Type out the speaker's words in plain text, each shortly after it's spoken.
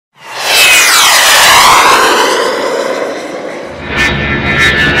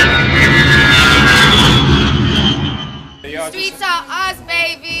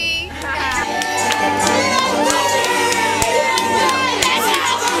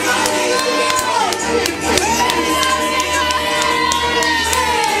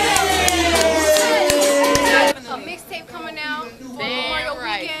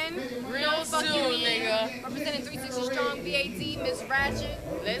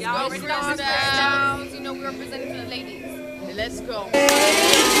Y'all already know styles. You know, we're representing for the ladies. Let's go.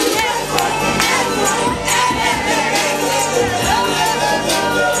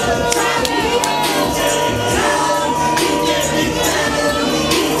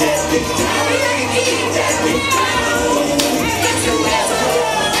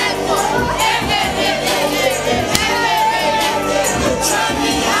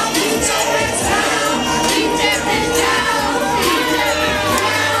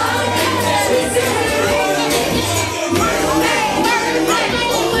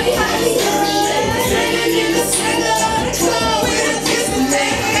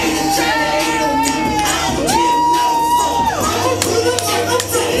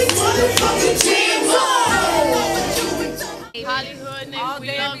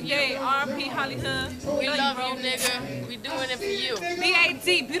 We love you, nigga. We doing it for you.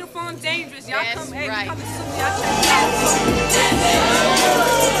 B.A.D, beautiful and dangerous. Y'all That's come, hey, right. come and see me. Y'all check it out.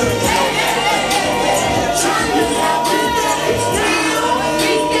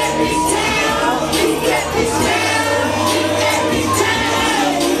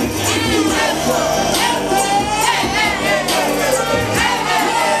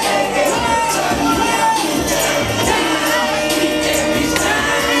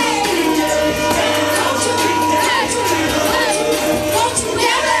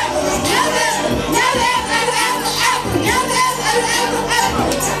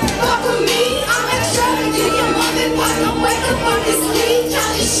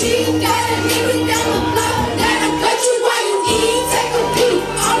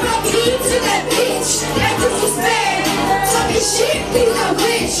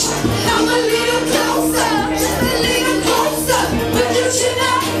 I'm a little closer, just a little closer. But don't you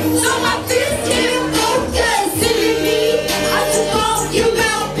know, so my fist can't focus. Silly me, I took off your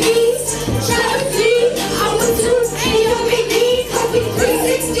mouthpiece. Try to flee, I was too AOBD. Cause we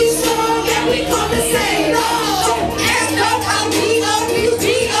 360 strong and we come the same long. And don't call me on this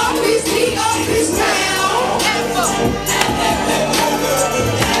beat, on this beat, on this round.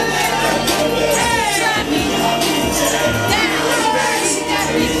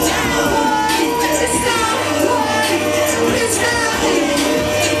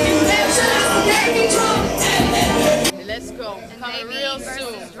 Let's go. Coming real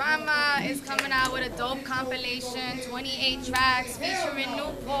soon. Drama is coming out with a dope compilation, 28 tracks featuring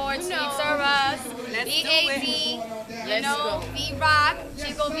Newport, Sweets Are Us, B.A.D, you know, B.Rock,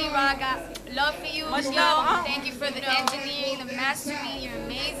 Chico B.Rock. Got love for you, yo. Thank you for the engineering, the mastering. You're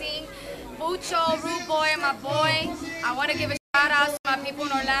amazing. Mucho, Rude Boy, my boy. I want to give a shout out to my people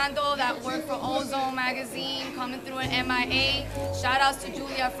in Orlando that work for Ozone Magazine, coming through an MIA. Shout outs to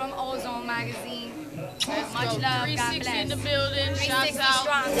Julia from Ozone Magazine. Much love, God 360 bless. in the building. 360 Shouts out.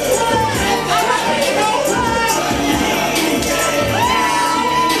 strong.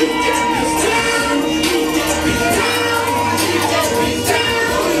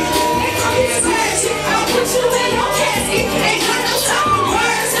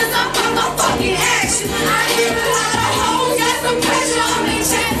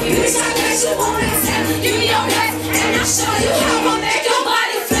 Give me your best, and I'll show you how I make your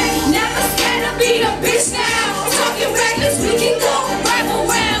body flex. Never scared to be a bitch now. Talking reckless, we can go right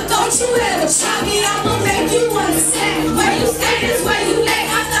around. Don't you ever try me, I'ma make you understand. Where you stand is where you lay.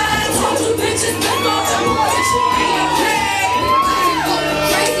 I thought I told you bitches before, but you ain't play.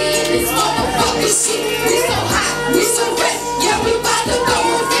 Crazy in this motherfucking shit. We so hot, we so wet, yeah, we bout to go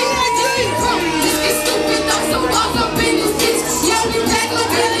and get Let's get stupid, throw some balls up in this bitch. Yeah, we back up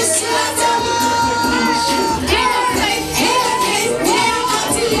in this shit, I tell you.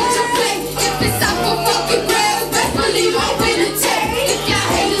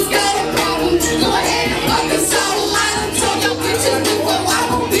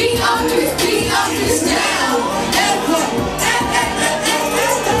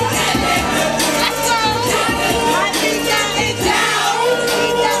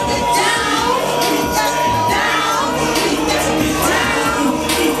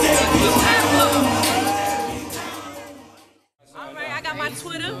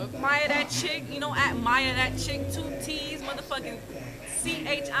 Twitter, Maya that chick, you know, at Maya that chick, 2 T's, motherfucking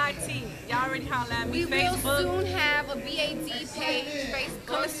CHIT. Y'all already holla at me. We Facebook. will soon have a B.A.D page, Facebook.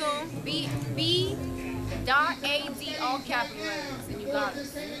 Coming soon. B.A.D, all capital letters, and you got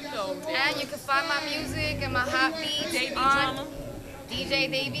it. And you can find my music and my hot beats on DJ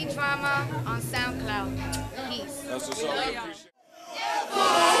Davey Drama on SoundCloud. Peace. That's what's up.